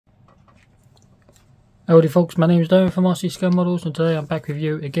Howdy folks, my name is Darren from RC Scale Models, and today I'm back with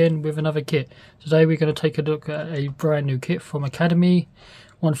you again with another kit. Today we're going to take a look at a brand new kit from Academy,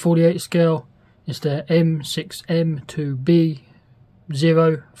 1/48 scale. It's the A6M2b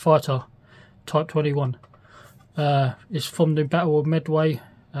 0 Fighter Type 21. It's from the Battle of Midway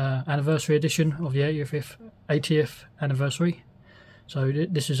anniversary edition of the 80th anniversary. So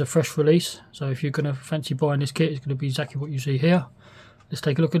this is a fresh release, so if you're going to fancy buying this kit, it's going to be exactly what you see here. Let's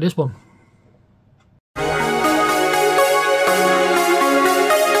take a look at this one.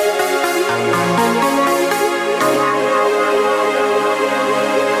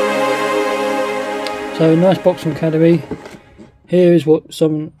 So nice box from Academy. Here is what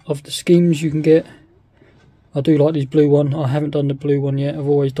some of the schemes you can get. I do like this blue one. I haven't done the blue one yet. I've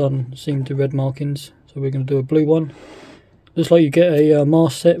always seen the red markings. So we're going to do a blue one. Looks like you get a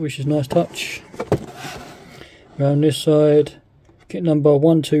mask set, which is a nice touch. Around this side, kit number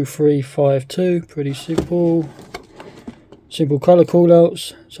 12352. Pretty simple. Simple colour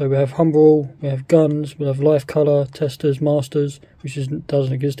callouts. So we have Humbrol, we have guns, we have life colour, testers, masters, which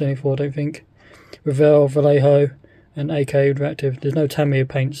doesn't exist anymore, I don't think. Revell, Vallejo, and AK Interactive. There's no Tamiya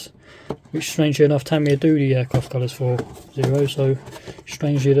paints, which strangely enough Tamiya do the aircraft colours for 0, so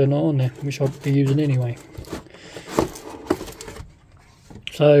strangely they're not on there, which I'll be using anyway.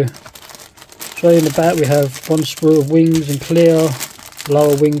 So straight in the back we have one sprue of wings and clear,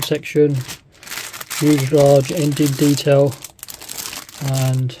 lower wing section, huge large engine detail,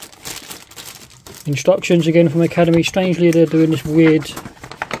 and instructions again from Academy. Strangely they're doing this weird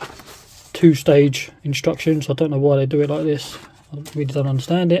two-stage instructions. I don't know why they do it like this. I really don't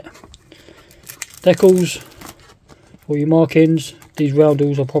understand it. Decals for your markings. These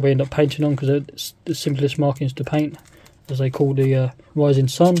roundels I'll probably end up painting on because they're the simplest markings to paint, as they call the rising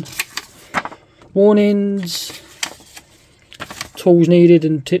sun. Warnings, tools needed,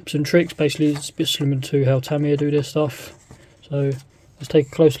 and tips and tricks. Basically it's a bit similar to how Tamiya do their stuff. So let's take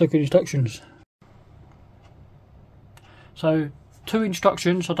a close look at the instructions. So 2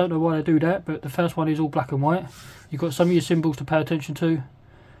 instructions, I don't know why they do that, but the first one is all black and white. You've got some of your symbols to pay attention to,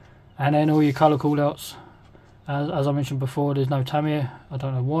 and then all your colour callouts. As I mentioned before, there's no Tamiya. I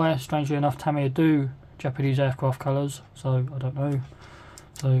don't know why. Strangely enough, Tamiya do Japanese aircraft colours, so I don't know.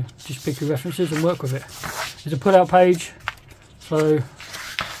 So just pick your references and work with it. There's a pull-out page. So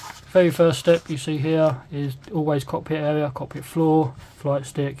very first step you see here is always cockpit area, cockpit floor, flight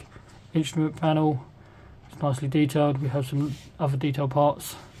stick, instrument panel. Nicely detailed. We have some other detail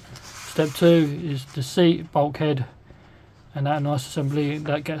parts. Step 2 is the seat, bulkhead, and that nice assembly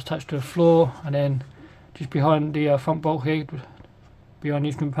that gets attached to the floor. And then just behind the front bulkhead, behind the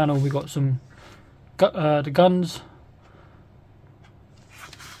instrument panel, we got some the guns,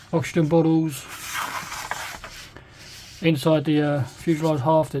 oxygen bottles. Inside the fuselage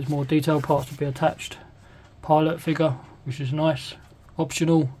half, there's more detail parts to be attached. Pilot figure, which is nice,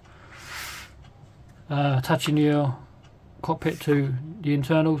 optional. Attaching your cockpit to the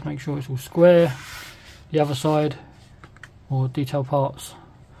internals, make sure it's all square. The other side, more detail parts.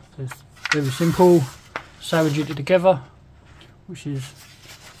 So it's very simple. Sandwich it together, which is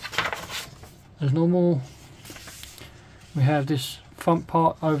as normal. We have this front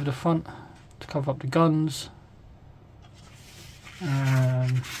part over the front to cover up the guns.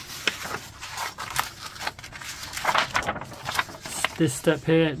 This step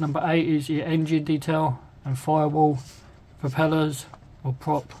here, number 8, is your engine detail and firewall, propellers or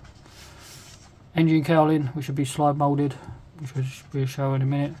prop, engine cowling, which will be slide moulded, which we'll show in a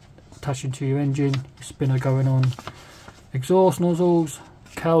minute, attaching to your engine, spinner going on, exhaust nozzles,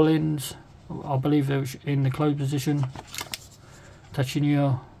 cowlings, I believe they're in the closed position, attaching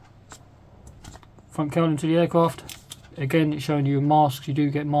your front cowling to the aircraft. Again, it's showing you masks. You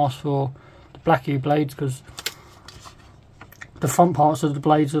do get masks for the black ear blades because the front parts of the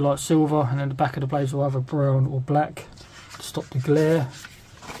blades are like silver, and then the back of the blades are either brown or black to stop the glare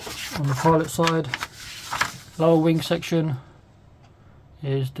on the pilot side. Lower wing section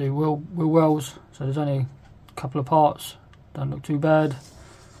is the wheel wells, so there's only a couple of parts, don't look too bad.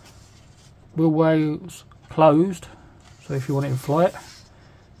 Wheel wells closed, so if you want it in flight.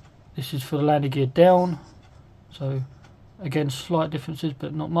 This is for the landing gear down, so again slight differences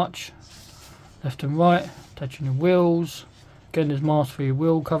but not much. Left and right, attaching your wheels. Again, there's masks for your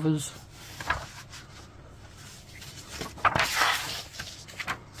wheel covers.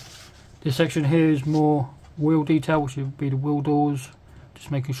 This section here is more wheel detail, which would be the wheel doors.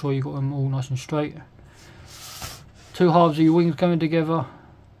 Just making sure you've got them all nice and straight. 2 halves of your wings going together.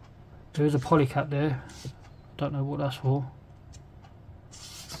 There is a poly cap there. Don't know what that's for.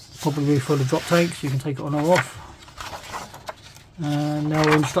 Probably for the drop tanks. You can take it on or off. And now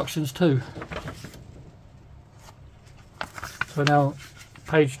instructions too. So now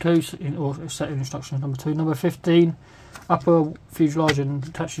page 2, or set in instructions number 2. Number 15, upper fuselage and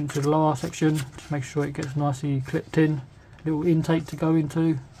attaching to the lower section to make sure it gets nicely clipped in. Little intake to go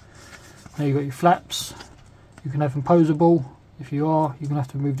into. Now you've got your flaps. You can have them posable. If you are, you're going to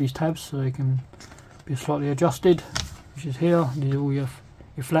have to remove these tabs so they can be slightly adjusted, which is here. These are all your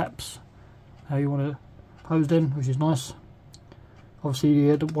flaps, how you want to pose them, which is nice.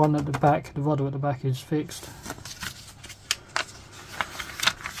 Obviously the one at the back, the rudder at the back is fixed.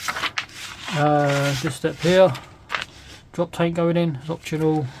 This step here, drop tank going in is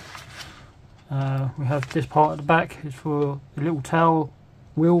optional. We have this part at the back is for the little tail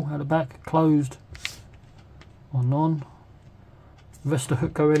wheel at the back, closed or non. Rest of the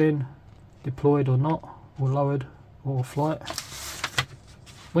hook going in, deployed or not, or lowered or flight.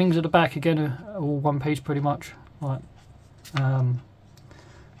 Wings at the back again are all one piece pretty much. Right.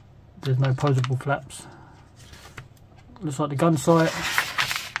 There's no posable flaps. Looks like the gun sight.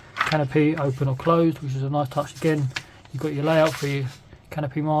 Canopy open or closed, which is a nice touch again. You've got your layout for your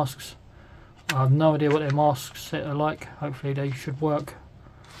canopy masks. I have no idea what their mask set are like. Hopefully they should work.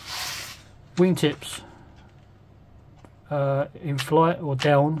 Wingtips in flight or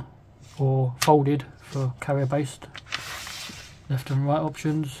down or folded for carrier based. Left and right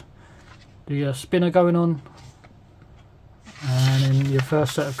options. The spinner going on, and then your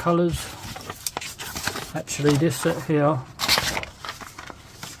first set of colours. Actually this set here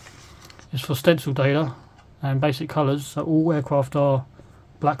is for stencil data and basic colours, so all aircraft are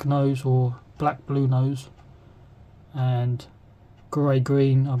black nose or black blue nose and grey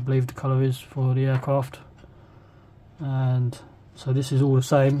green, I believe the colour is for the aircraft. And so this is all the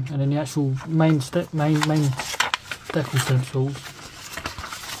same, and then the actual main decal stencils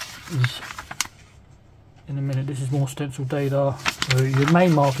is in a minute. This is more stencil data. So your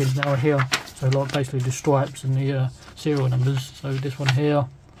main markings now are here, so like basically the stripes and the serial numbers. So this one here,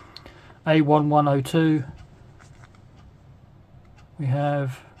 A1102, we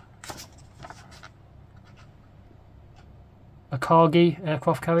have a Cargi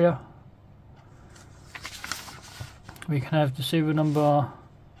aircraft carrier. We can have the serial number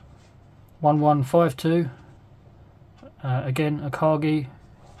 1152, again a Cargi.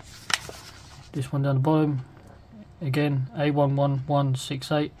 This one down the bottom, again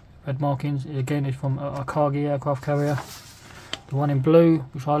A11168, red markings, again is from a Cargi aircraft carrier. The one in blue,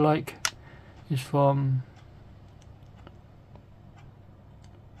 which I like, is from,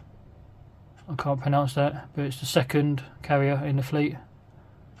 I can't pronounce that, but it's the second carrier in the fleet.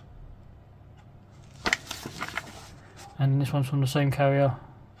 And this one's from the same carrier.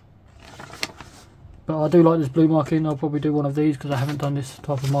 But I do like this blue marking. I'll probably do one of these because I haven't done this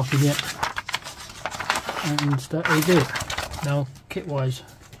type of marking yet. And that is it. Now kit wise,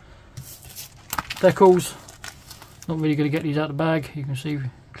 decals, not really going to get these out of the bag. You can see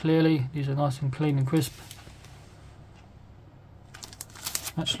clearly these are nice and clean and crisp.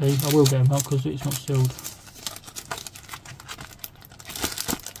 Actually I will get them out because it's not sealed.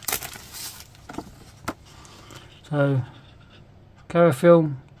 So carrier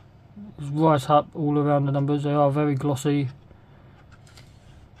film is right up all around the numbers. They are very glossy.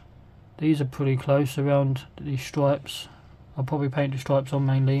 These are pretty close around these stripes. I'll probably paint the stripes on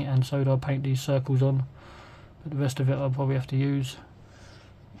mainly, and so I'll paint these circles on, but the rest of it I'll probably have to use.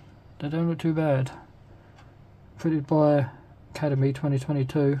 They don't look too bad. Printed by Academy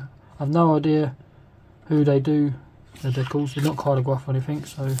 2022. I've no idea who they do the decals. They're not cardograph or anything,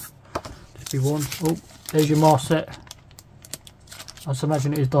 so just be warned. Oh, there's your mask set. I just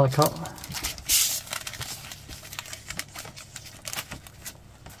imagine it is die cut.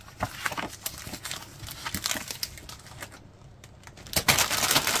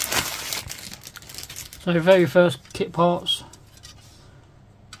 So very first kit parts.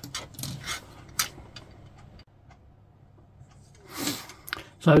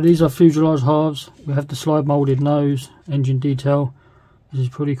 So these are fuselage halves. We have the slide moulded nose, engine detail. This is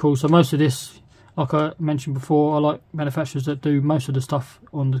pretty cool. So most of this, like I mentioned before, I like manufacturers that do most of the stuff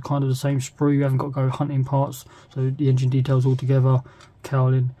on the kind of the same sprue. You haven't got to go hunting parts. So the engine details all together,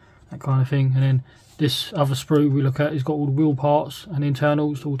 cowling, that kind of thing. And then this other sprue we look at has got all the wheel parts and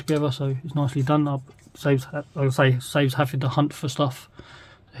internals all together. So it's nicely done up. Saves having to hunt for stuff.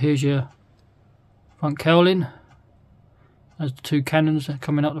 Here's your front cowling. There's the two cannons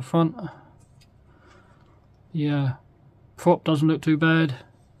coming up the front. Yeah, prop doesn't look too bad.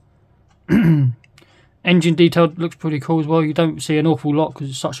 Engine detail looks pretty cool as well. You don't see an awful lot because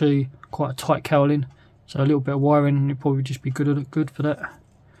it's such a quite a tight cowling. So a little bit of wiring would probably just be good for that.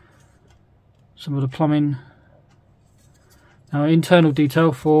 Some of the plumbing. Now internal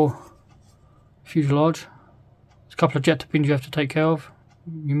detail for fuselage. It's couple of ejector pins you have to take care of.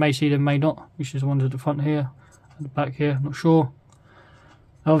 You may see them, may not, which is the ones at the front here and the back here, I'm not sure.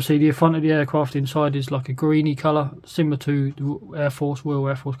 Obviously the front of the aircraft inside is like a greeny colour, similar to the Royal Air Force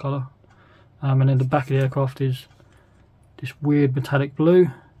colour. And then the back of the aircraft is this weird metallic blue,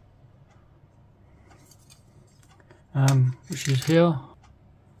 which is here,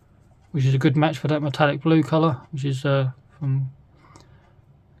 which is a good match for that metallic blue colour, which is from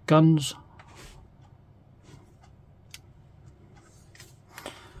Guns.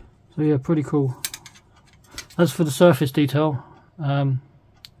 So yeah, pretty cool. As for the surface detail, it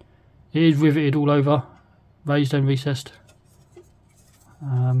is riveted all over, raised and recessed.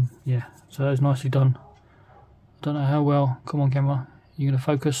 Yeah, so that is nicely done. I don't know how well. Come on, camera, you're going to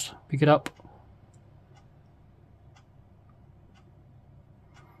focus, pick it up.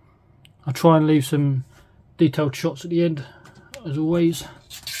 I'll try and leave some detailed shots at the end, as always.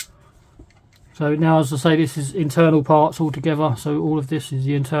 So now, as I say, this is internal parts all together. So all of this is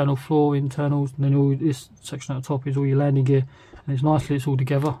the internal floor, internals, and then all this section at the top is all your landing gear. And it's nicely, it's all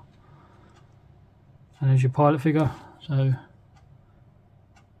together. And there's your pilot figure. So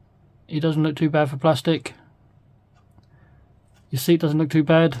it doesn't look too bad for plastic. Your seat doesn't look too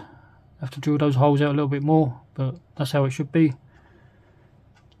bad. Have to drill those holes out a little bit more, but that's how it should be.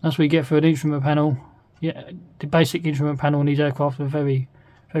 That's what you get for an instrument panel. Yeah, the basic instrument panel on these aircraft are very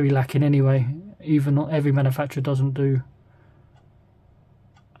lacking anyway. Even not every manufacturer doesn't do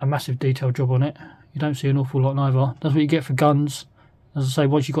a massive detail job on it. You don't see an awful lot neither. That's what you get for Guns. As I say,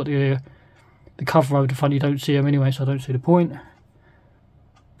 once you've got the cover over the front, you don't see them anyway, so I don't see the point.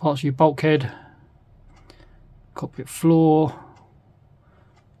 Parts of your bulkhead, cockpit floor,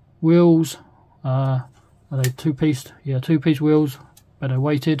 wheels. Are they two-piece? Yeah, two-piece wheels, but they're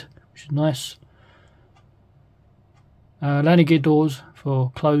weighted, which is nice. Landing gear doors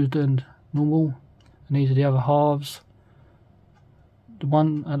for closed and normal, and these are the other halves. The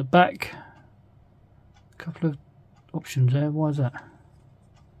one at the back, a couple of options there. Why is that?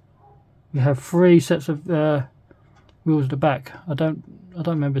 We have 3 sets of wheels at the back. I don't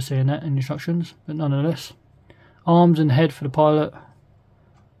remember seeing that in instructions, but nonetheless. Arms and head for the pilot.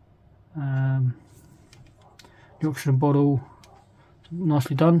 The oxygen bottle,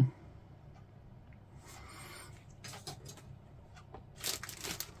 nicely done.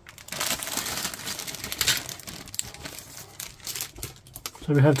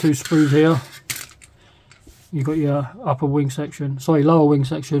 So we have 2 sprues here. You've got your upper wing section, sorry, lower wing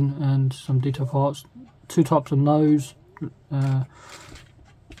section, and some detail parts. 2 types of nose, and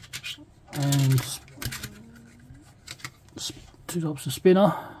 2 types of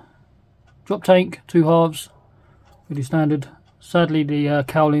spinner. Drop tank, 2 halves, pretty standard. Sadly, the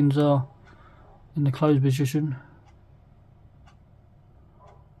cowlings are in the closed position.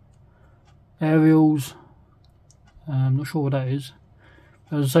 Aerials, I'm not sure what that is.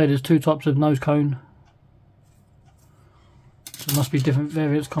 As I say, there's 2 types of nose cone. So there must be different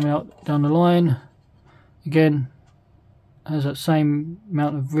variants coming out down the line. Again, has that same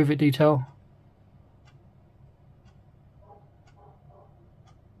amount of rivet detail.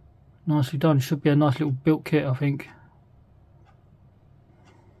 Nicely done. Should be a nice little built kit, I think.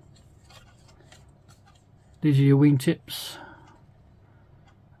 These are your wing tips.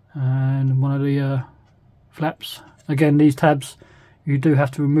 And one of the flaps. Again, these tabs, you do have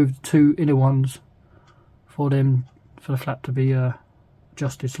to remove the 2 inner ones for the flap to be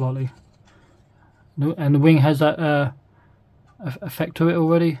adjusted slightly. And the wing has that effect to it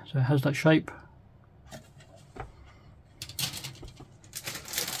already, so it has that shape.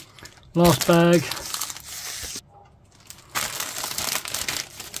 Last bag.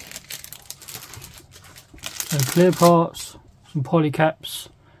 So clear parts, some poly caps.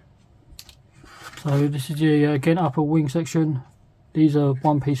 So this is the again upper wing section. These are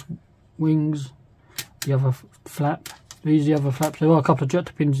 1-piece wings. The other flap. These are the other flaps. There are a couple of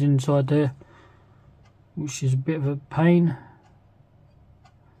ejector pins inside there, which is a bit of a pain.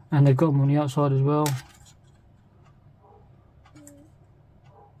 And they've got them on the outside as well.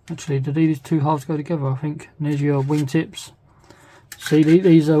 Actually, do these 2 halves go together? I think. And there's your wing tips. See,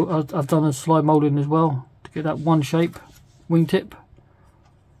 these are I've done a slide moulding as well to get that one shape wing tip.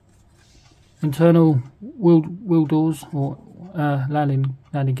 Internal wheel doors or landing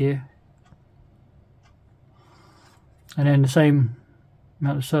gear. And then the same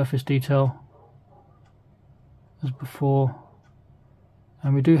amount of surface detail as before.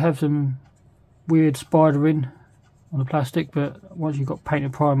 And we do have some weird spidering on the plastic, but once you've got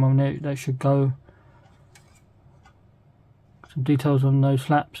painted primer on it, that should go. Some details on those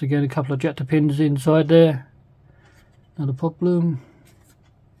flaps. Again, a couple of ejector pins inside there. Not a problem.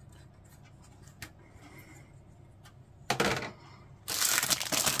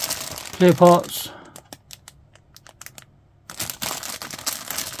 clear parts.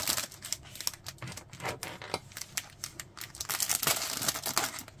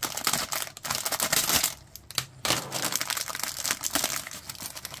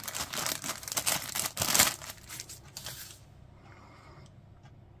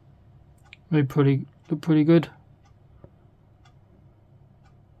 Look pretty good.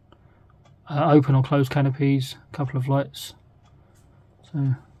 Open or close canopies, a couple of lights.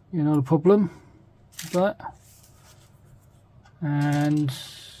 So not a problem with that. And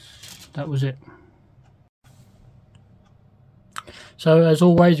that was it. So as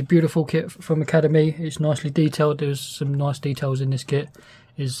always, a beautiful kit from Academy. It's nicely detailed. There's some nice details in this kit.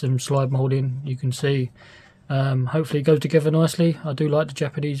 There's some slide moulding, you can see. Hopefully it goes together nicely. I do like the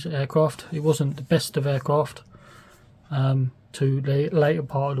Japanese aircraft. It wasn't the best of aircraft to the later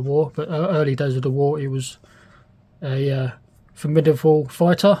part of the war, but early days of the war it was a formidable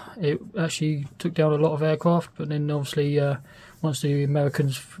fighter. It actually took down a lot of aircraft, but then obviously once the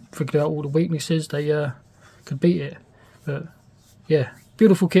Americans figured out all the weaknesses, they could beat it. But yeah,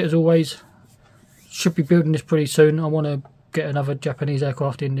 beautiful kit as always. Should be building this pretty soon. I want to get another Japanese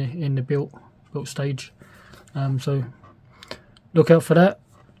aircraft in the built stage. So look out for that.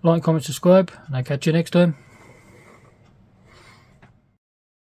 Like, comment, subscribe, and I'll catch you next time.